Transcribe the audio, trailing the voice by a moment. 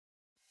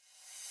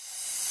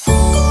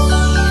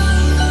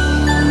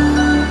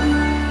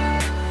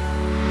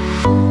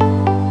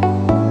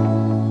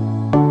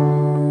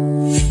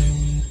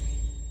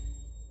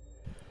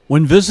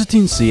When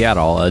visiting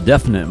Seattle, a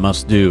definite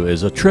must-do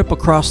is a trip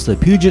across the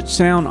Puget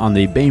Sound on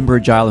the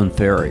Bainbridge Island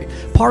Ferry,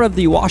 part of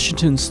the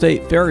Washington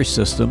State Ferry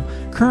System,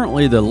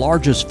 currently the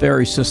largest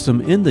ferry system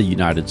in the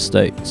United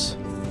States.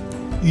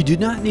 You do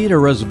not need a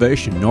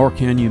reservation, nor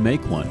can you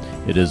make one.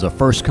 It is a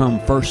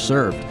first-come,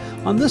 first-served.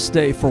 On this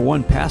day, for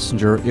one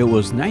passenger, it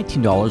was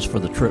 $19 for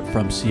the trip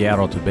from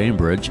Seattle to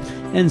Bainbridge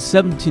and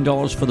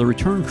 $17 for the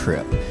return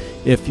trip.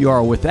 If you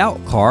are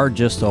without car,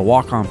 just a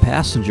walk-on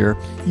passenger,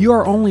 you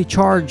are only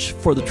charged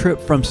for the trip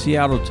from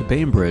Seattle to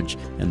Bainbridge,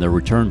 and the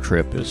return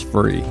trip is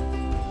free.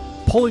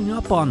 Pulling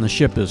up on the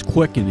ship is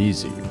quick and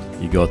easy.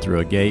 You go through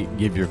a gate,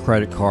 give your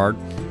credit card,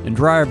 and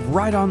drive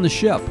right on the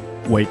ship.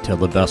 Wait till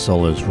the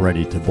vessel is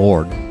ready to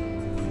board.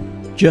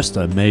 Just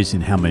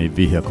amazing how many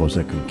vehicles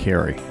it can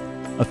carry.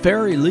 A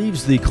ferry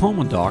leaves the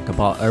Coleman dock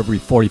about every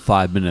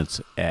 45 minutes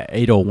at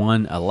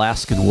 801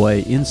 Alaskan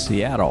Way in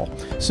Seattle,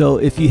 so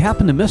if you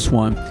happen to miss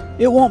one,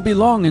 it won't be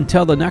long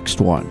until the next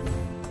one.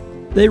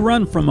 They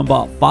run from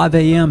about 5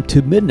 a.m.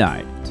 to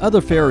midnight. Other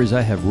ferries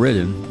I have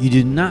ridden, you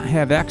do not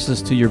have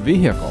access to your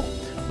vehicle,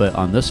 but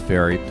on this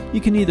ferry,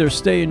 you can either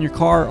stay in your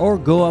car or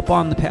go up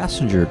on the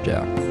passenger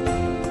deck.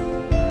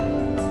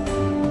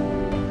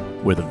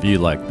 With a view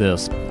like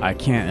this, I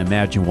can't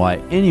imagine why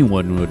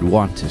anyone would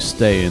want to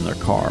stay in their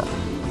car.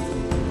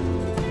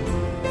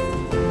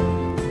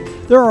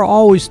 There are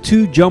always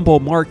two jumbo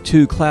Mark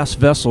II class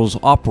vessels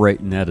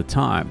operating at a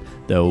time,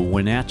 the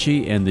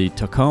Wenatchee and the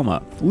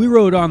Tacoma. We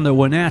rode on the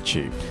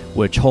Wenatchee,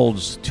 which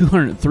holds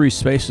 203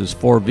 spaces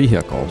for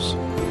vehicles.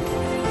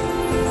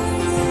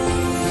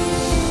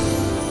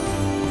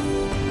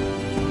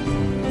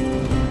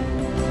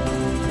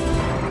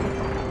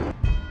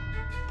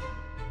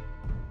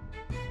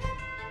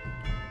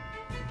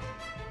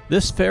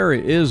 This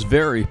ferry is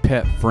very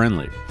pet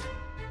friendly.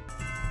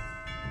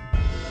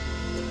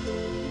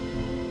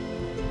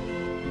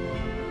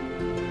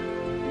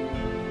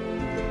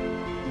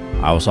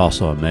 I was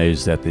also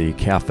amazed at the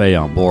cafe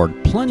on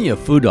board. Plenty of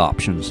food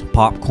options,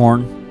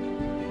 popcorn,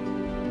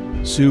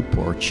 soup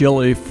or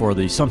chili for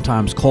the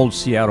sometimes cold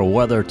Seattle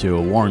weather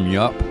to warm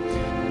you up.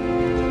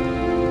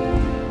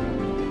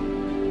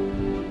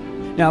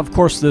 Now, of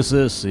course, this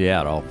is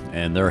Seattle,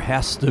 and there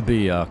has to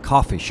be a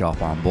coffee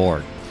shop on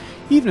board.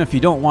 Even if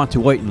you don't want to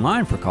wait in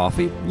line for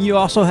coffee, you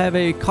also have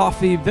a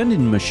coffee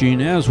vending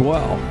machine as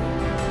well.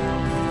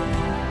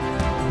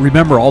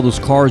 Remember all those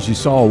cars you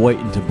saw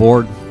waiting to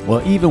board?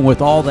 Well, even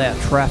with all that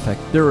traffic,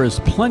 there is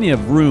plenty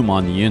of room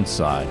on the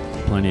inside.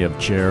 Plenty of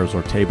chairs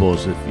or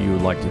tables if you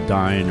would like to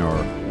dine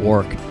or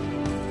work.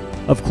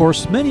 Of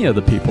course, many of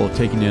the people are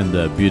taking in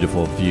the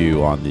beautiful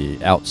view on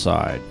the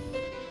outside.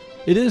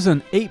 It is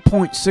an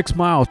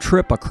 8.6-mile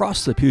trip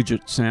across the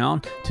Puget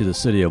Sound to the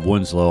city of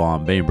Winslow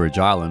on Bainbridge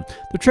Island.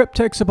 The trip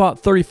takes about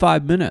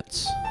 35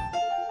 minutes.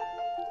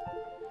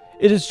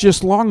 It is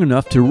just long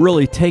enough to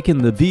really take in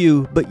the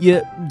view, but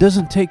yet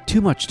doesn't take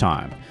too much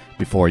time.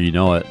 Before you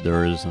know it,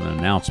 there is an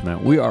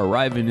announcement. We are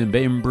arriving in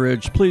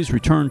Bainbridge. Please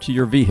return to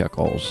your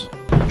vehicles.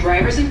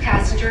 Drivers and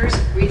passengers,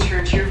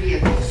 return to your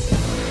vehicles.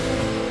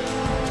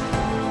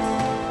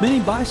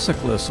 Many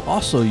bicyclists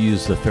also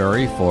use the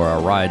ferry for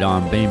a ride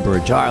on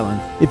Bainbridge Island.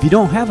 If you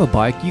don't have a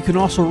bike, you can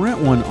also rent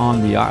one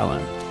on the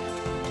island.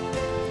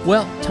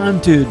 Well,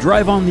 time to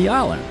drive on the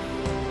island.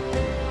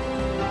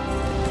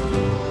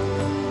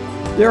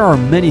 There are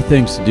many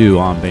things to do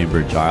on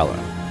Bainbridge Island.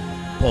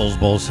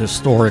 Poulsbo's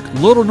historic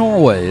Little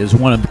Norway is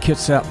one of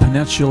Kitsap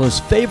Peninsula's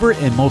favorite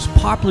and most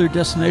popular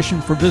destination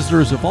for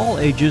visitors of all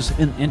ages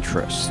and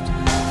interest.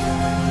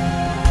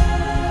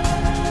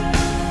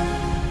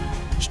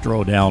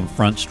 Stroll down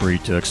Front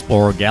Street to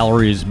explore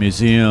galleries,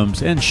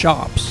 museums, and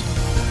shops.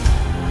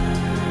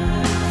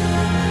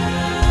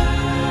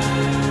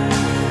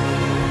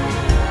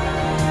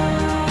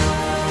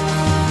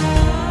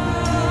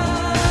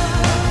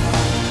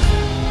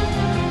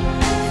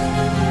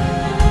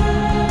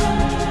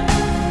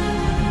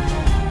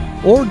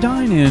 Or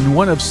dine in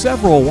one of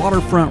several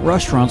waterfront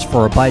restaurants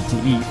for a bite to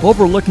eat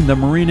overlooking the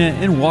marina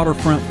and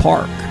waterfront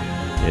park.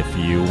 If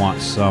you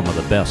want some of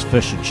the best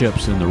fish and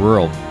chips in the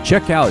world,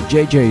 check out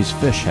JJ's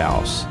Fish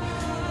House.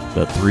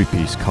 The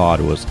three-piece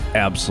cod was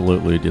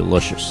absolutely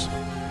delicious.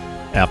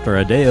 After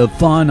a day of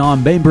fun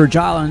on Bainbridge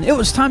Island, it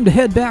was time to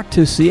head back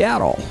to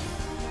Seattle.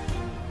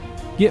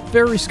 Get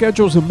ferry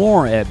schedules and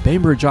more at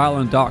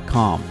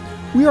BainbridgeIsland.com.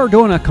 We are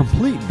doing a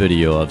complete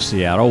video of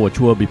Seattle, which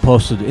will be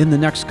posted in the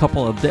next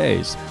couple of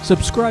days.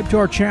 Subscribe to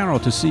our channel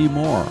to see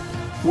more.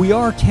 We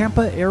are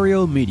Tampa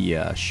Aerial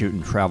Media,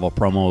 shooting travel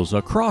promos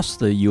across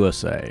the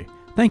USA.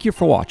 Thank you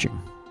for watching.